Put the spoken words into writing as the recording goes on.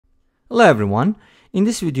Hello everyone. In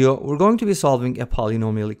this video, we're going to be solving a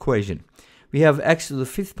polynomial equation. We have x to the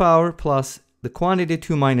fifth power plus the quantity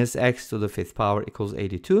 2 minus x to the fifth power equals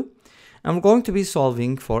 82. And we're going to be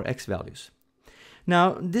solving for x values.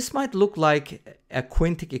 Now, this might look like a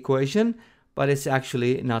quintic equation, but it's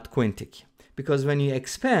actually not quintic. Because when you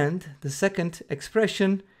expand the second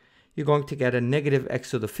expression, you're going to get a negative x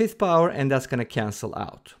to the fifth power, and that's going to cancel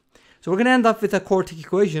out. So we're going to end up with a quartic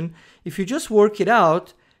equation. If you just work it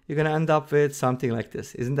out, you're going to end up with something like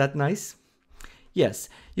this. Isn't that nice? Yes,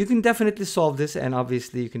 you can definitely solve this, and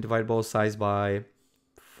obviously you can divide both sides by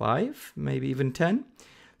 5, maybe even 10.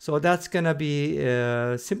 So that's going to be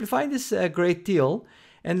simplifying this a great deal,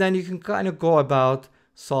 and then you can kind of go about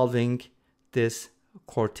solving this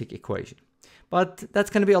quartic equation. But that's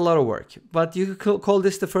going to be a lot of work. But you could call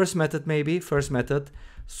this the first method, maybe. First method,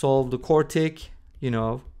 solve the quartic,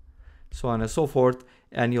 so on and so forth,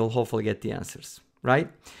 and you'll hopefully get the answers.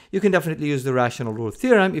 Right? You can definitely use the rational root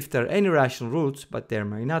theorem if there are any rational roots, but there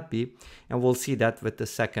may not be, and we'll see that with the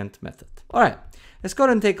second method. All right, let's go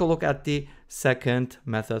ahead and take a look at the second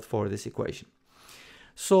method for this equation.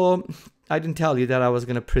 So I didn't tell you that I was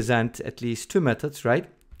going to present at least 2 methods, right?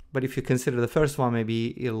 But if you consider the first one,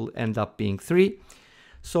 maybe it'll end up being 3.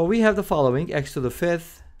 So we have the following: x to the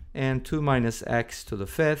fifth and 2 minus x to the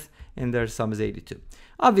fifth, and their sum is 82.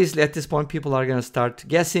 Obviously, at this point, people are going to start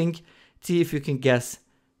guessing. See if you can guess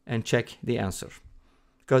and check the answer,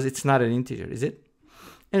 because it's not an integer, is it?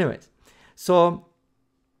 Anyways, so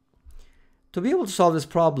to be able to solve this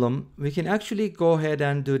problem, we can actually go ahead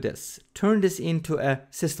and do this. Turn this into a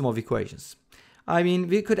system of equations. I mean,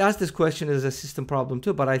 we could ask this question as a system problem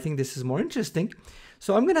too, but I think this is more interesting.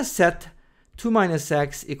 So I'm going to set 2 minus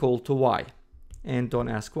x equal to y, and don't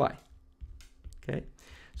ask why. Okay,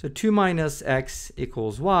 so 2 minus x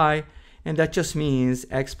equals y. And that just means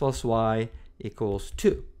x plus y equals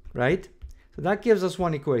 2, right? So that gives us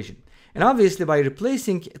one equation. And obviously, by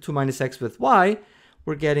replacing 2 minus x with y,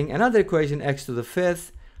 we're getting another equation, x to the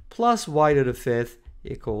fifth plus y to the fifth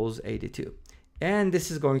equals 82. And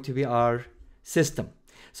this is going to be our system.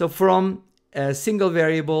 So from a single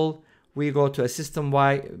variable, we go to a system.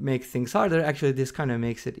 Why make things harder? Actually, this kind of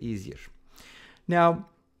makes it easier. Now,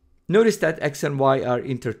 notice that x and y are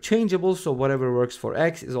interchangeable, so whatever works for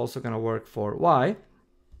x is also going to work for y.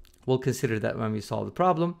 We'll consider that when we solve the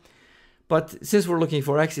problem. But since we're looking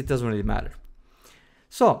for x, it doesn't really matter.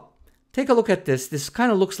 So take a look at this. This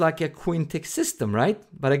kind of looks like a quintic system, right?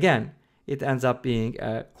 But again, it ends up being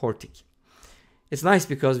a quartic. It's nice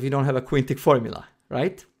because we don't have a quintic formula,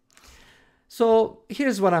 right? So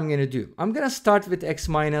here's what I'm going to do. I'm going to start with x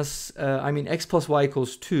plus y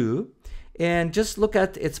equals 2. And just look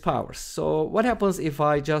at its powers. So what happens if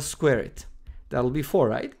I just square it? That'll be 4,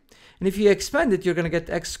 right? And if you expand it, you're going to get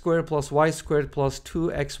x squared plus y squared plus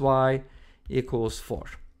 2xy equals 4.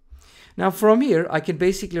 Now from here, I can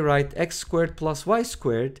basically write x squared plus y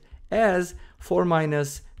squared as 4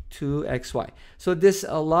 minus 2xy. So this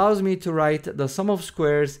allows me to write the sum of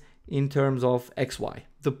squares in terms of xy,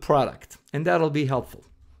 the product. And that'll be helpful.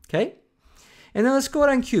 Okay? And then let's go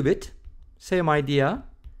ahead and cube it. Same idea.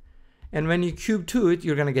 And when you cube 2 it,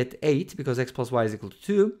 you're going to get 8 because x plus y is equal to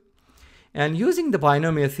 2. And using the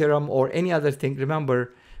binomial theorem or any other thing,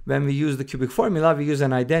 remember when we use the cubic formula, we use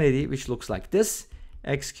an identity which looks like this: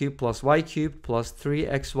 x cubed plus y cubed plus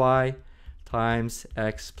 3xy times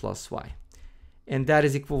x plus y. And that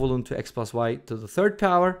is equivalent to x plus y to the third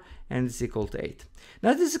power, and it's equal to 8.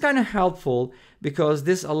 Now this is kind of helpful because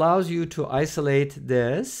this allows you to isolate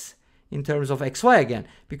this in terms of xy again,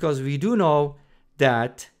 because we do know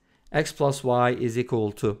that x plus y is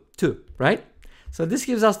equal to 2, right? So this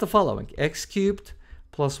gives us the following: x cubed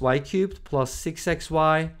plus y cubed plus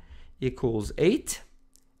 6xy equals 8.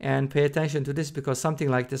 And pay attention to this because something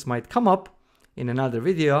like this might come up in another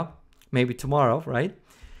video, maybe tomorrow, right?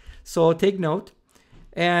 So take note.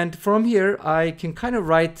 And from here, I can kind of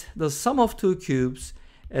write the sum of 2 cubes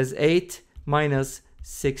as 8 minus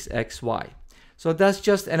 6xy. So that's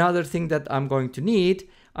just another thing that I'm going to need.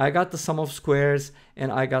 I got the sum of squares and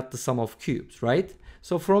I got the sum of cubes, right?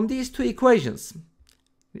 So from these 2 equations,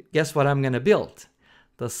 guess what I'm going to build?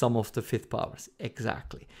 The sum of the fifth powers.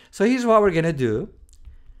 Exactly. So here's what we're going to do.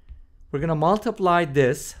 We're going to multiply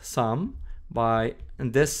this sum by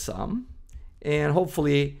this sum, and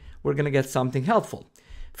hopefully we're going to get something helpful.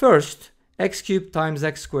 First, x cubed times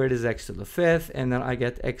x squared is x to the fifth, and then I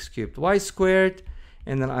get x cubed y squared,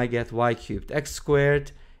 and then I get y cubed x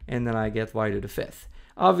squared, and then I get y to the fifth.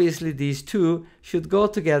 Obviously, these two should go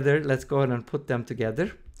together. Let's go ahead and put them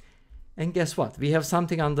together. And guess what? We have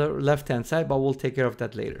something on the left-hand side, but we'll take care of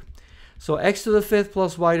that later. So x to the fifth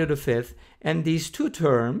plus y to the fifth, and these two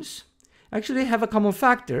terms actually have a common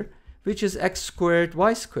factor, which is x squared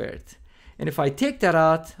y squared. And if I take that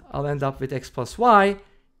out, I'll end up with x plus y.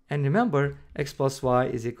 And remember, x plus y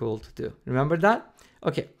is equal to 2. Remember that?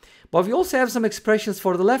 Okay. But we also have some expressions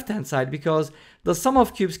for the left-hand side, because the sum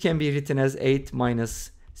of cubes can be written as 8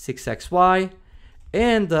 minus 6xy.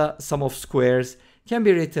 And the sum of squares can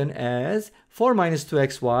be written as 4 minus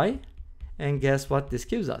 2xy. And guess what this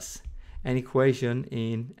gives us? An equation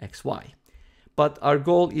in xy. But our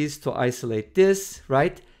goal is to isolate this,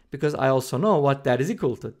 right? Because I also know what that is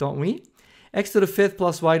equal to, don't we? X to the 5th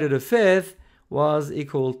plus y to the 5th was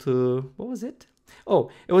equal to, what was it? Oh,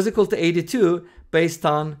 it was equal to 82 based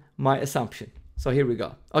on my assumption. So here we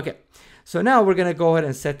go. Okay, so now we're going to go ahead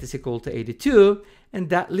and set this equal to 82. And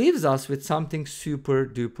that leaves us with something super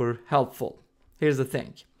duper helpful. Here's the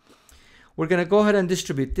thing. We're going to go ahead and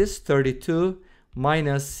distribute this 32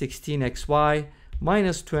 minus 16xy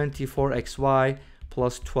minus 24xy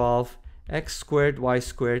plus 12 x squared y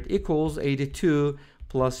squared equals 82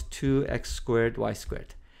 plus 2x squared y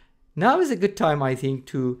squared. Now is a good time, I think,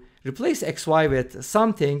 to replace xy with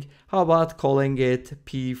something. How about calling it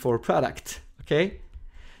p for product? Okay,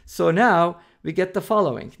 so now we get the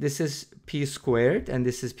following. This is p squared and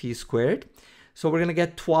this is p squared. So we're going to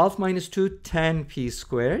get 12 minus 2, 10p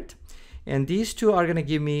squared. And these two are going to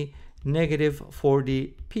give me negative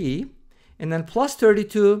 40p. And then plus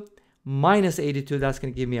 32 minus 82, that's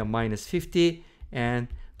going to give me a minus 50. And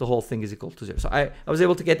the whole thing is equal to 0. So I was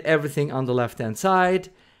able to get everything on the left-hand side.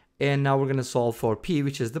 And now we're going to solve for p,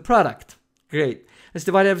 which is the product. Great. Let's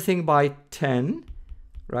divide everything by 10,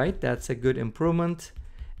 right? That's a good improvement.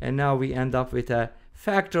 And now we end up with a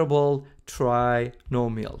factorable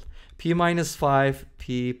trinomial. P minus 5,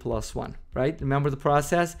 p plus 1, right? Remember the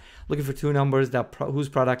process? Looking for two numbers that whose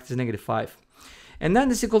product is negative 5. And then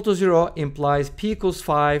this equal to 0 implies p equals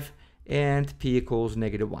 5 and p equals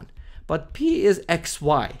negative 1. But p is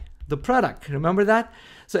xy, the product. Remember that?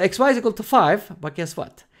 So xy is equal to 5, but guess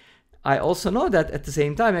what? I also know that at the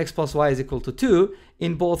same time x plus y is equal to 2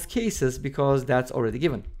 in both cases, because that's already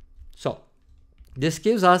given. So this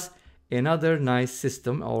gives us another nice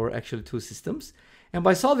system, or actually two systems. And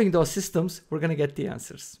by solving those systems, we're going to get the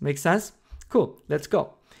answers. Make sense? Cool. Let's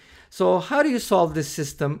go. So how do you solve this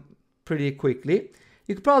system pretty quickly?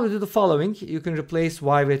 You could probably do the following. You can replace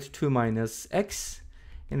y with 2 minus x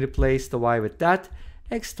and replace the y with that.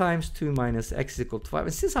 X times 2 minus x is equal to 5.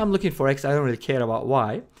 And since I'm looking for x, I don't really care about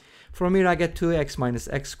y. From here, I get 2x minus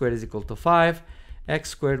x squared is equal to 5. X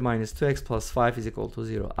squared minus 2x plus 5 is equal to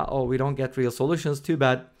 0. Uh-oh, we don't get real solutions. Too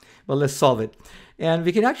bad. But let's solve it. And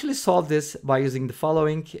we can actually solve this by using the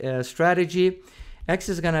following strategy. X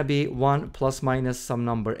is going to be 1 plus minus some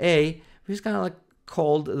number a, which is kind of like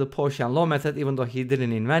called the Polynomial method, even though he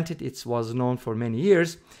didn't invent it. It was known for many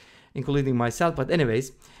years, including myself. But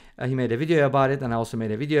anyways, he made a video about it, and I also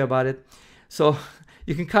made a video about it. So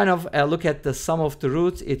you can kind of look at the sum of the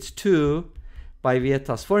roots. It's 2 by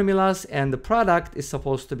Vieta's formulas, and the product is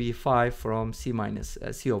supposed to be 5 from c minus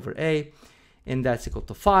c over a. And that's equal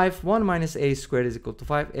to 5. 1 minus a squared is equal to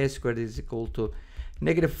 5. A squared is equal to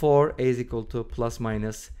negative 4. A is equal to plus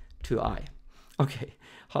minus 2i. Okay,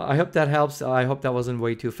 I hope that helps. I hope that wasn't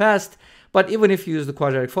way too fast. But even if you use the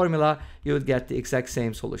quadratic formula, you would get the exact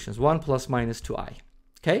same solutions. 1 plus minus 2i.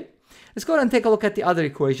 Okay, let's go ahead and take a look at the other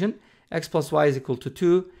equation. X plus y is equal to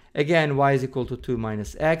 2. Again, y is equal to 2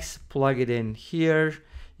 minus x. Plug it in here.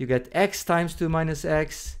 You get x times 2 minus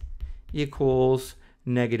x equals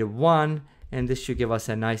negative 1. And this should give us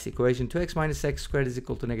a nice equation. 2x minus x squared is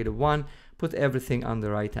equal to negative 1. Put everything on the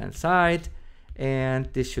right-hand side. And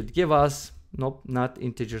this should give us, nope, not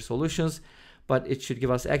integer solutions, but it should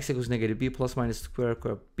give us x equals negative b plus minus square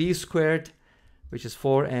b squared, which is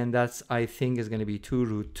 4. And that's, I think, is going to be 2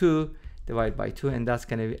 root 2 divided by 2. And that's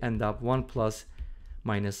going to end up 1 plus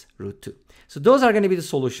minus root 2. So those are going to be the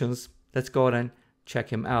solutions. Let's go ahead and check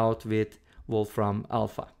him out with Wolfram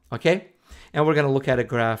Alpha. Okay? And we're going to look at a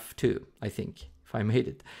graph too, I think, if I made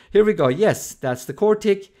it. Here we go. Yes, that's the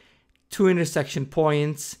quartic. 2 intersection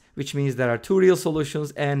points, which means there are 2 real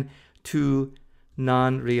solutions and 2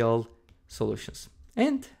 non-real solutions.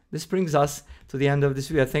 And this brings us to the end of this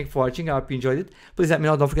video. Thank you for watching. I hope you enjoyed it. Please let me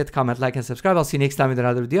know. Don't forget to comment, like, and subscribe. I'll see you next time with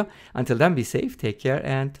another video. Until then, be safe, take care,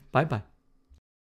 and bye-bye.